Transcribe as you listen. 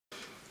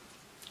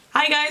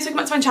Hi guys, welcome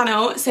back to my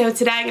channel. So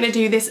today I'm going to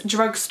do this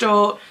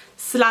drugstore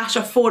slash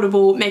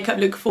affordable makeup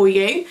look for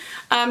you.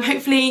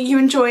 Hopefully you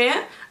enjoy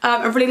it.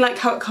 I really like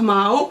how it come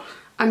out.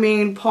 I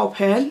mean, pop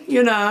in,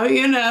 you know. So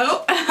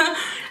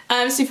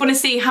if you want to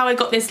see how I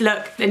got this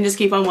look, then just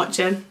keep on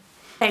watching.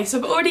 Okay, so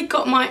I've already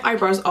got my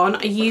eyebrows on.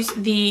 I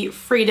used the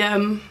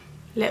Freedom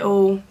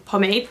little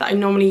pomade that I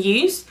normally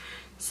use.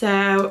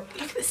 So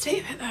look at the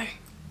state of it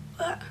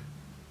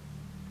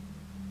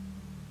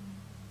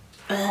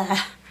though.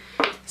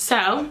 So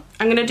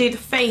I'm gonna do the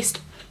face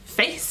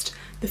first.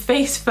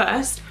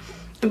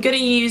 I'm gonna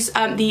use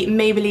the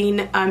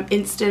Maybelline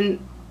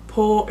Instant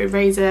Pore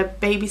Eraser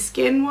Baby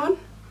Skin one.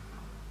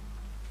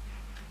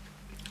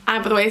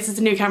 And by the way, this is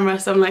a new camera,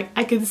 so I'm like,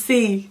 I can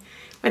see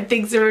when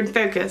things are in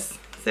focus.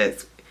 So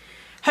it's,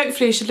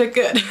 hopefully it should look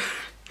good.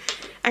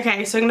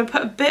 Okay, so I'm gonna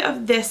put a bit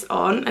of this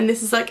on, and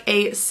this is like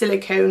a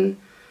silicone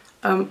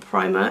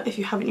primer if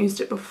you haven't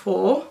used it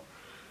before.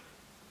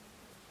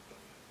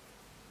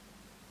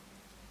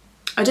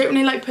 I don't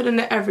really like putting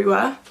it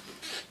everywhere,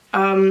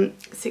 so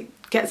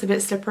it gets a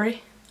bit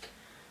slippery.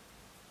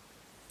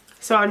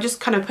 So I'm just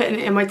kind of putting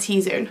it in my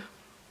T-zone.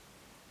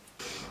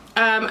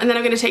 And then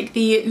I'm going to take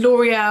the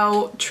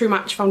L'Oreal True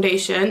Match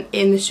foundation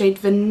in the shade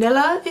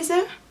Vanilla, is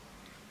it?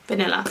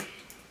 Vanilla.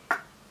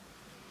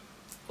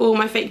 All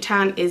my fake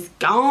tan is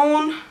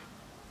gone.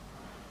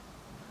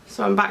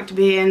 So I'm back to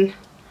being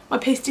my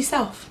pasty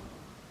self.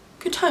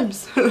 Good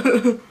times.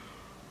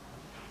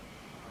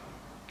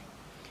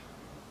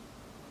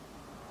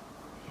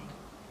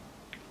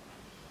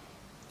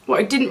 What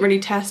I didn't really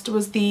test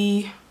was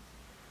the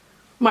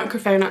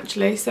microphone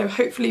actually, so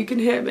hopefully you can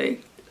hear me.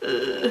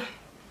 Ugh.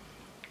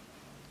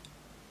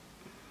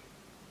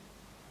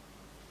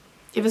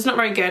 If it's not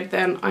very good,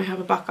 then I have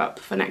a backup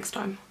for next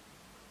time.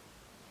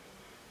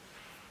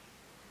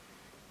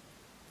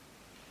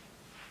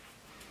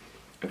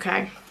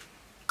 Okay.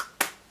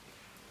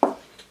 So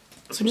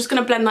I'm just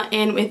going to blend that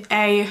in with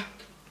a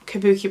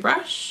kabuki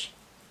brush.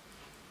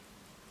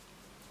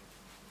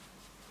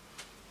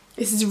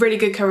 This is really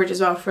good coverage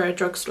as well for a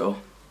drugstore.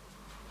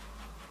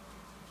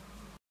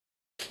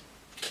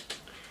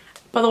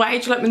 By the way,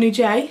 do you like my new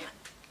J?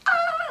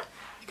 I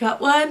got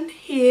one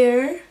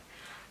here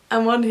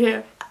and one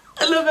here.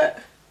 I love it.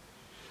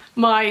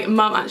 My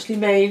mum actually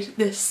made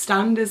this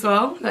stand as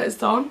well that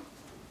it's on.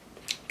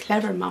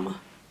 Clever mama.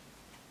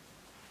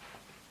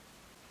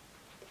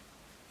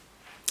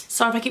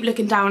 Sorry if I keep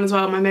looking down as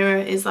well. My mirror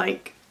is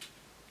like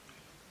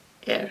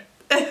here.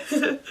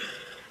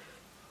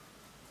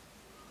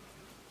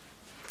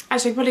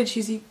 Actually, I could probably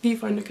choose the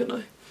viewfinder,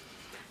 couldn't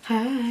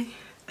I?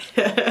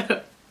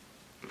 Hi.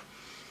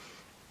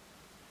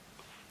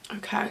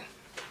 Okay.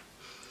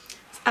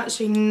 It's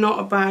actually not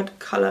a bad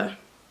colour.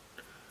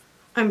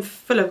 I'm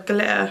full of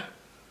glitter.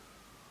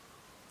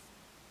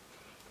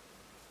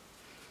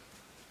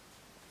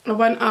 I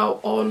went out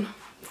on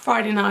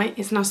Friday night,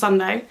 it's now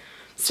Sunday,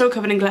 still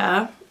covered in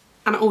glitter,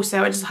 and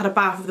also I just had a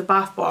bath with the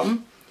bath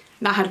bomb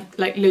that had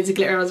like loads of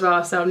glitter as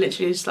well, so I'm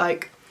literally just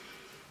like,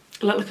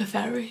 I look like a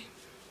fairy.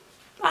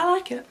 I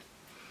like it.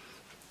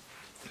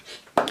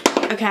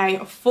 Okay,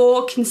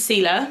 for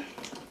concealer,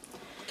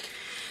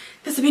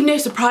 this will be no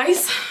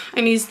surprise. I'm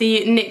going to use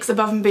the NYX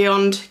Above and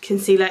Beyond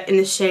concealer in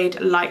the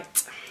shade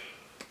Light.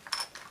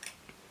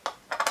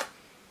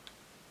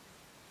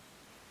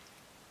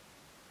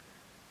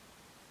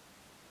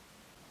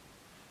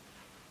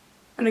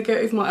 And I go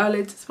over my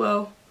eyelids as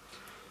well,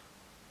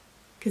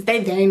 because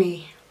they're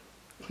veiny.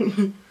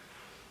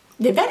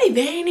 They're very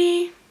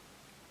veiny.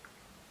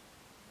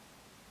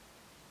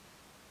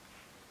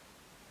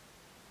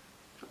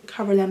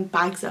 Cover them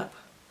bags up.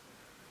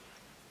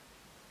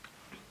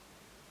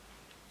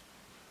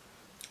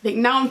 I think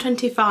now I'm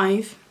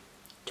 25,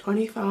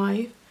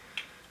 I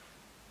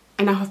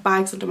now have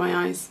bags under my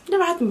eyes.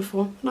 Never had them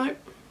before, no.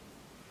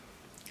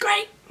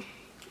 Great.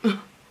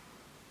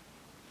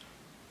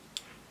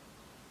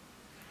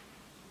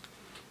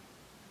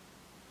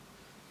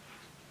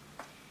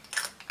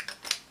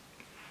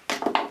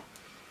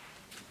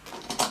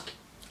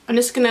 I'm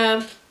just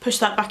gonna push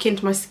that back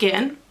into my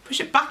skin. Push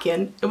it back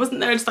in. It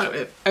wasn't there to start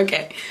with.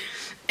 Okay.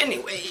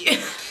 Anyway,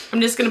 I'm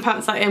just gonna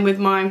pat that in with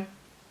my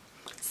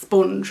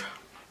sponge.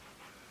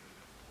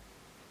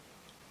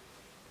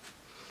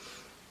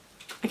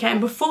 Okay,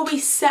 and before we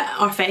set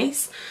our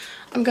face,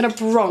 I'm gonna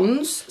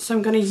bronze. So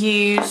I'm gonna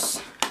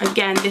use,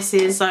 again, this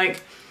is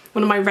like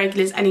one of my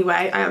regulars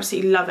anyway. I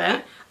absolutely love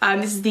it.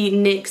 This is the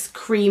NYX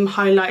Cream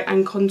Highlight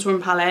and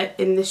Contouring Palette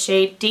in the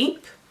shade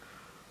Deep.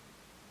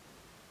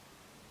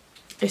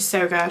 It's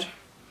so good.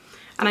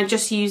 And I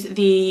just use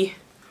the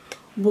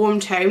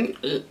warm tone.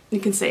 You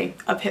can see,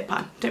 a pit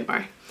pan, don't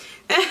worry.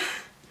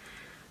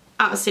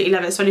 Absolutely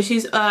love it. So I just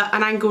use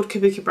an angled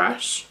kabuki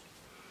brush.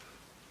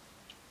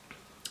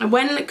 And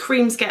when the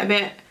creams get a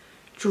bit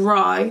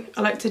dry,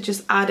 I like to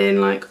just add in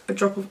like a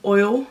drop of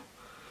oil.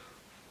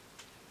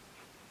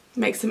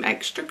 Makes them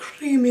extra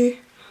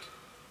creamy.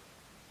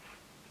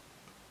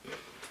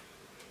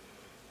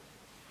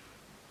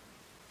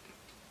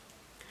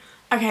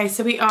 Okay,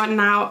 so we are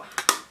now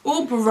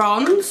all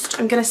bronzed,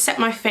 I'm going to set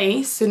my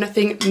face so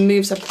nothing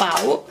moves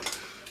about.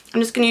 I'm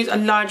just going to use a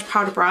large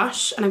powder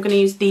brush, and I'm going to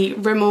use the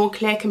Rimmel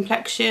Clear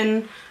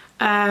Complexion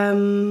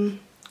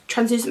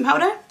translucent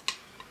powder.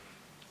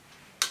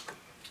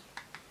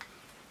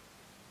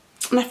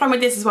 And I find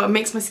with this as well, it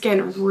makes my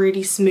skin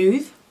really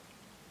smooth.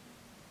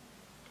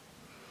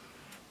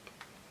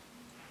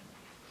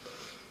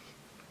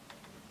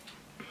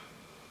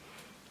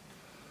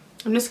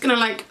 I'm just going to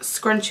like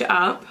scrunch it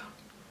up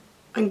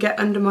and get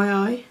under my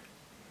eye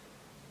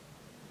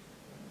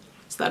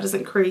so that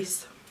doesn't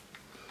crease.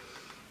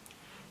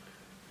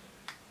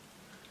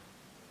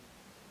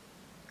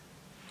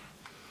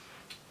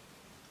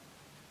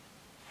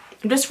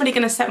 I'm just really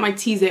going to set my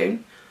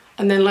T-zone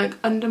and then like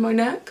under my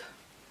neck.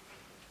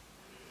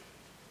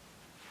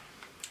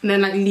 And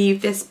then like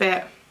leave this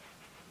bit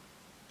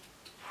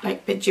like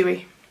a bit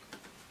dewy.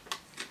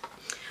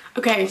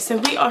 Okay, so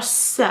we are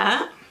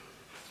set.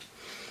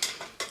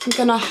 I'm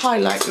going to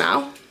highlight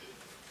now.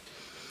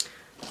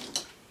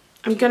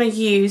 I'm going to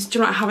use, do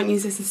you know what, I haven't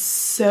used this in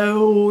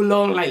so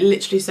long, like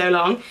literally so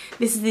long.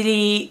 This is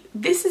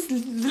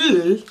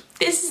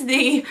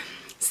the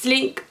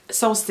Sleek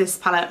Solstice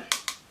palette.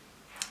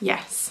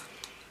 Yes.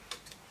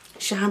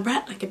 Shine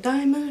bright like a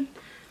diamond.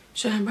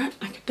 Shine bright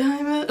like a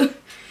diamond.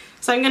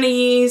 So I'm going to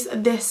use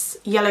this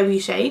yellowy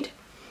shade.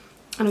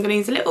 And I'm going to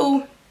use a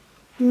little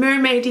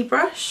mermaidy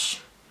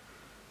brush.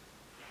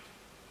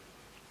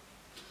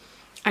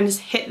 And just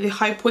hit the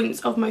high points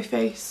of my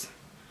face.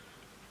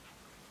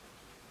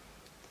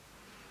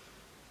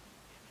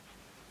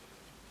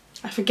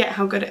 I forget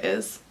how good it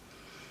is.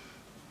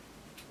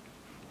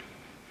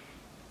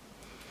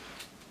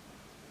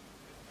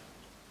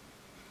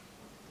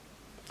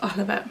 Oh, I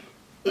love it.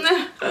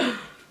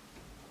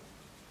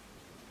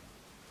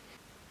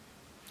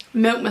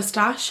 Milk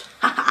moustache.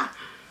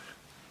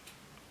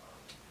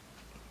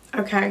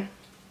 Okay.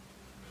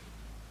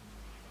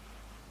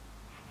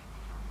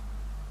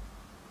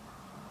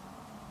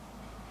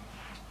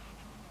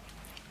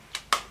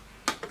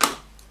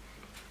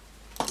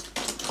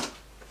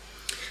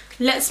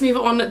 Let's move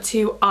on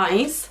to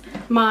eyes.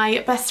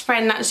 My best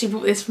friend actually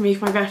bought this for me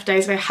for my birthday,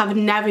 so I have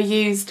never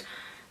used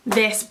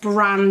this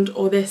brand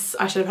or this,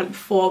 I should have had it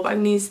before, but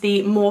I'm going to use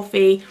the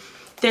Morphe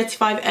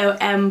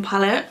 35OM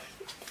palette.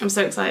 I'm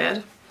so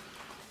excited.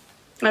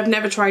 I've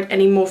never tried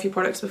any Morphe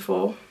products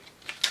before.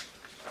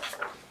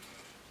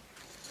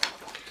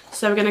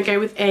 So we're going to go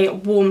with a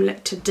warm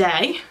lip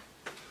today.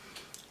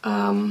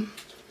 I'm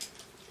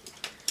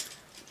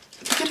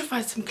going to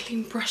find some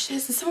clean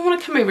brushes. Does someone want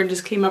to come over and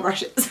just clean my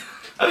brushes?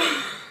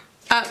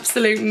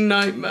 Absolute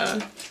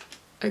nightmare.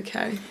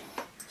 Okay.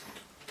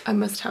 I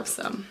must have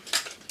some.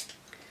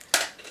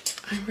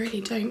 I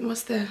really don't.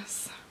 What's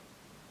this?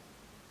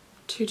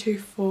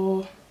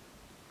 224.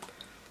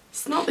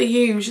 It's not the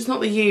Hughes. It's not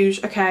the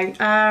Hughes. Okay.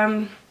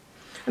 I'm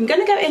going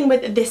to go in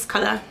with this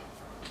colour.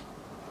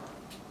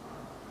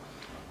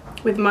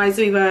 With my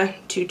Zuva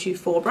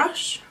 224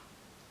 brush.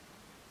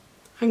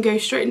 And go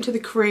straight into the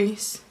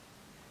crease.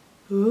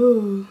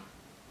 Ooh.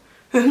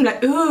 I'm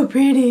like, ooh,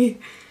 pretty.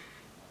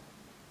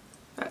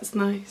 That's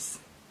nice.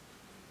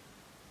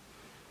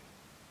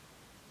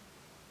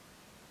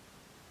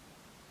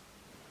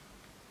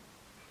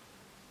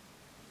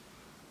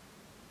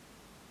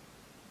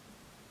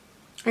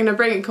 I'm going to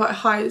bring it quite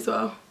high as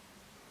well.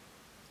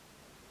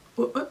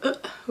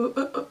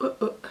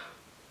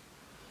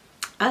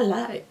 I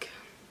like.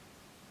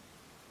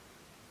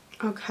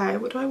 Okay,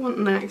 what do I want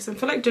next? I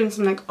feel like doing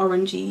some like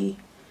orangey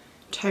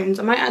tones.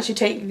 I might actually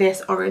take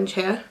this orange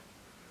here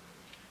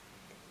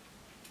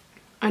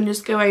and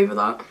just go over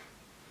that.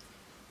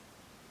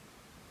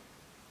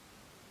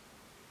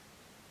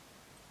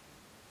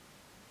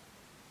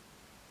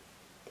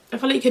 I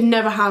feel like you could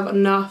never have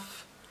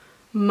enough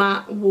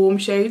matte warm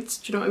shades,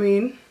 do you know what I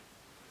mean?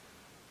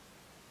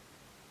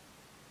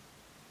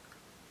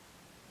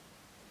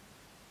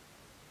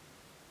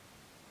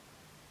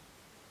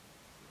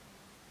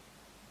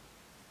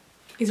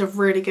 These are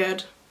really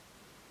good.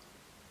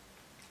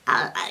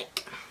 I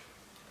like.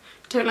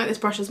 Don't like this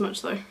brush as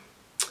much though.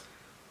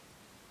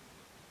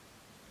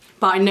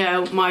 But I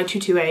know my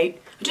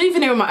 228. I don't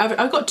even know where my other,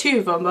 I've got two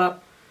of them,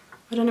 but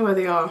I don't know where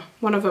they are.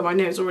 One of them I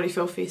know is already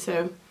filthy,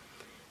 so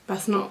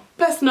best not.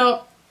 Best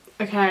not.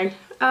 Okay.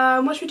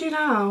 What should we do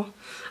now?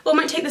 Or I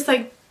might take this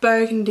like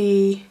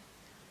burgundy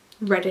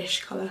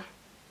reddish colour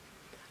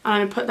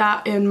and put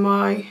that in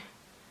my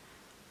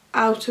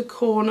outer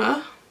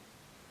corner.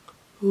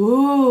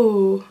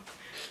 Ooh,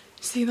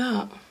 see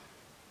that?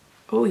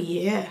 Oh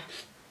yeah.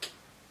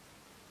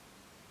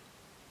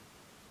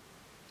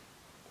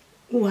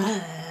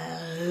 Well,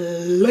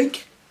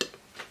 like it.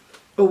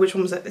 Oh, which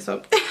one was it? This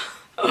one.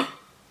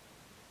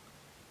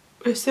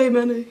 There's so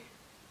many.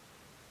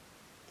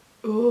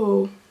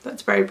 Oh,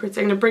 that's very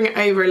pretty. I'm going to bring it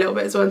over a little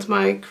bit as well into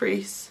my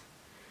crease.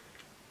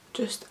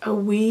 Just a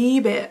wee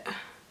bit.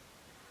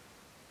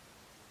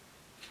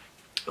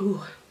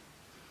 Ooh.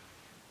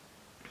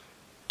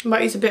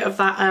 Might use a bit of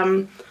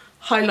that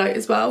highlight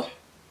as well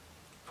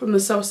from the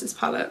Solstice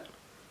palette.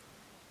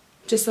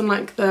 Just on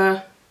like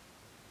the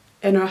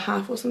inner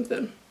half or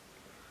something.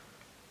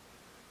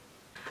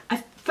 I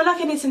feel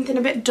like I need something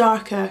a bit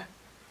darker,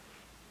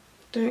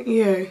 don't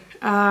you?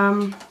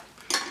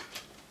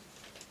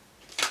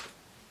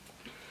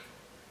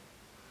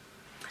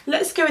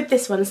 Let's go with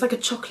this one. It's like a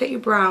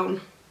chocolatey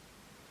brown.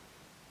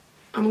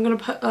 I'm going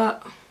to put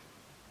that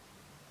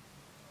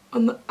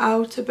on the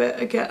outer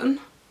bit again,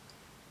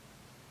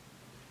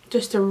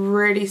 just to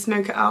really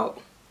smoke it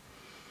out.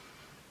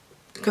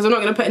 Because I'm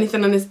not going to put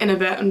anything on this inner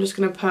bit, I'm just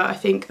going to put, I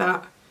think,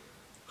 that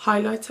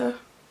highlighter.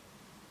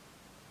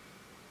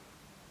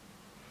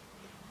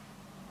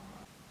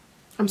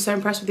 I'm so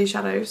impressed with these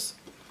shadows.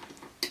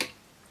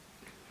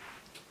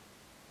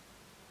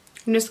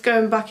 I'm just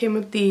going back in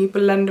with the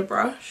blender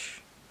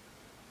brush.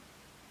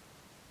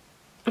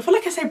 I feel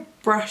like I say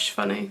brush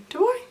funny.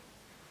 Do I?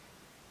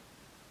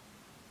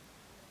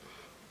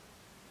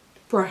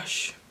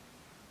 Brush.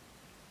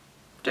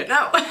 Don't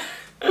know.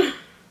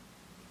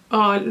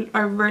 Oh, I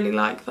really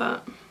like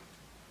that.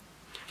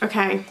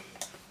 Okay.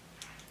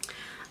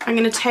 I'm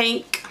going to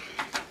take...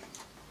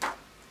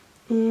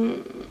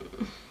 I'm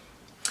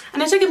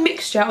going to take a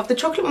mixture of the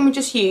chocolate one we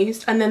just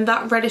used and then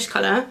that reddish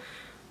colour.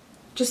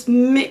 Just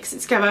mix it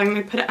together. I'm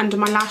going to put it under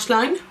my lash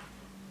line.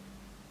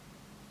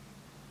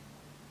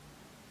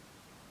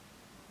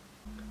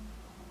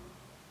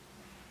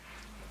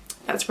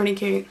 That's really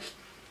cute.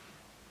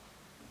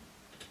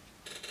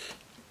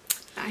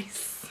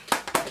 Nice.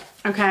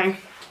 Okay.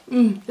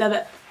 Love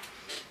it.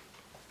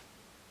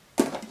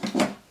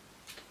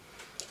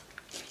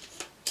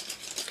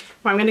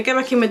 Right, I'm going to go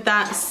back in with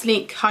that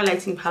sleek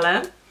highlighting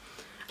palette.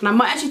 And I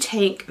might actually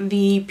take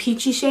the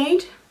peachy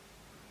shade,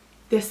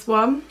 this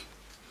one,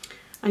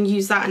 and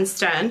use that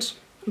instead.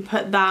 And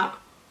put that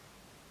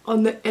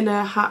on the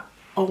inner hat.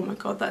 Oh my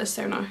god, that is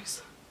so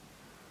nice.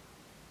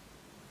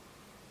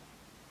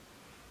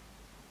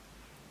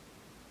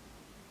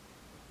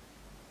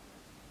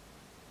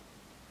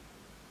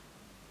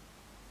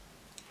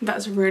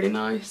 That's really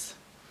nice.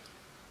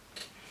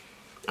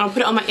 I'll put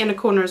it on my inner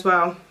corner as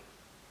well.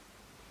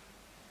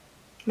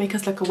 Make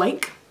us look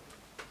awake.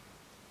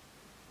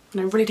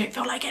 And I really don't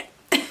feel like it.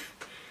 I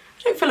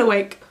don't feel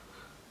awake.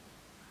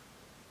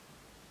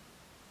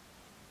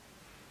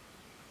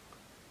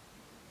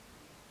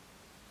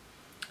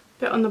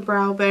 Bit on the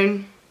brow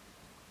bone.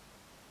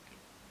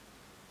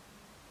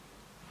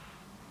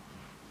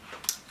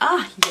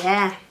 Ah,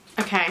 yeah.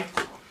 Okay.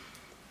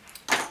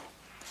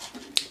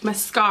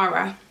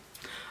 Mascara.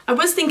 I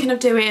was thinking of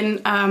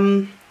doing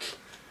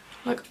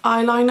like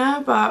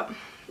eyeliner, but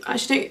I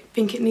actually don't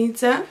think it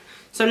needs it.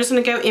 So I'm just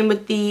going to go in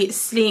with the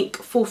Sleek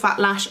Full Fat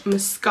Lash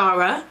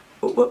Mascara.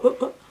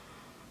 And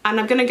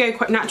I'm going to go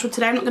quite natural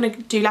today. I'm not going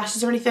to do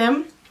lashes or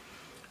anything.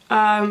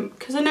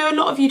 Because I know a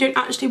lot of you don't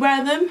actually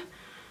wear them.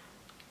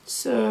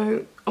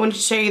 So I wanted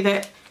to show you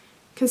that it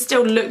can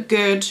still look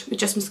good with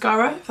just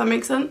mascara, if that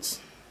makes sense.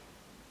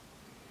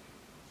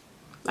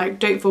 Like,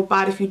 don't feel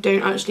bad if you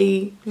don't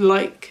actually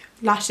like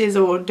lashes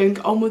or don't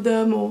get on with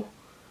them, or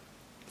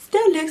it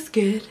still looks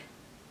good.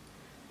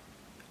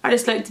 I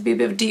just like to be a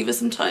bit of a diva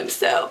sometimes,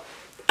 so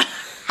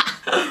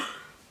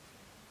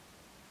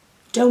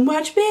don't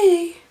watch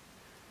me.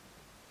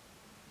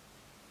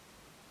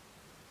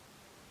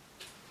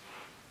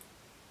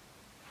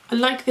 I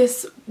like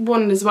this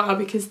one as well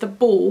because the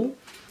ball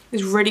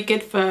is really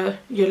good for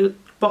your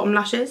bottom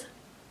lashes.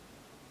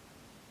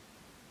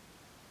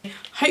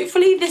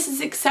 Hopefully this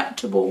is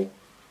acceptable.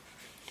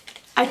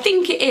 I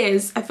think it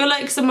is. I feel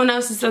like someone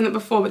else has done it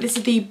before, but this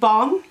is the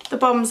Balm. The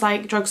Balm's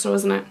like Drugstore,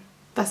 isn't it?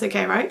 That's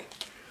okay, right?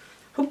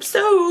 Hope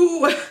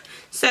so.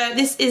 So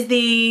this is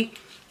the,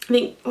 I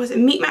think, what was it,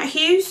 Meet Matte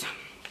Hughes?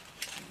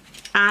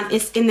 And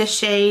it's in the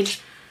shade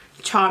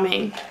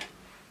Charming.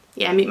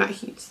 Yeah, Meet Matte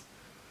Hughes.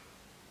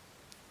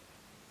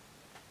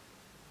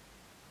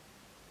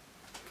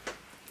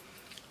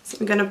 So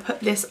I'm gonna put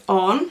this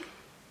on.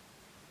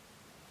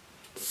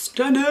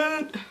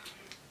 Stunning.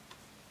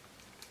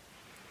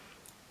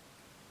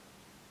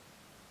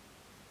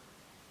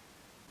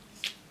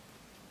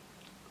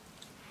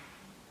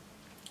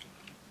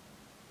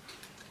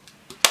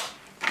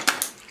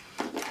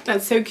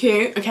 That's so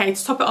cute. Okay,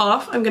 to top it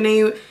off, I'm going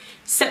to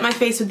set my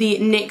face with the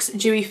NYX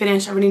Dewy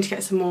finish. I really need to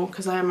get some more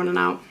because I am running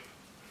out.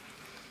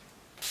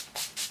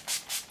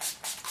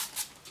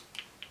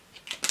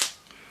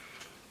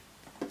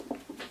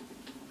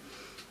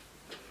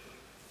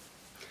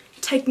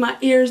 Take my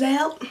ears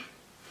out.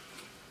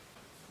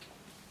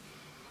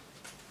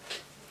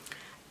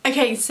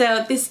 Okay,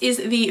 so this is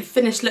the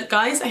finished look,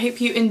 guys. I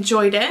hope you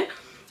enjoyed it.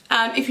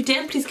 If you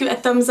did, please give it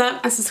a thumbs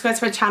up and subscribe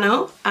to my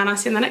channel, and I'll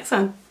see you in the next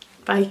one.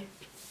 Bye.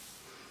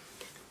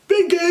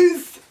 Bye,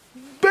 guys.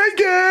 Bye,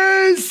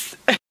 guys.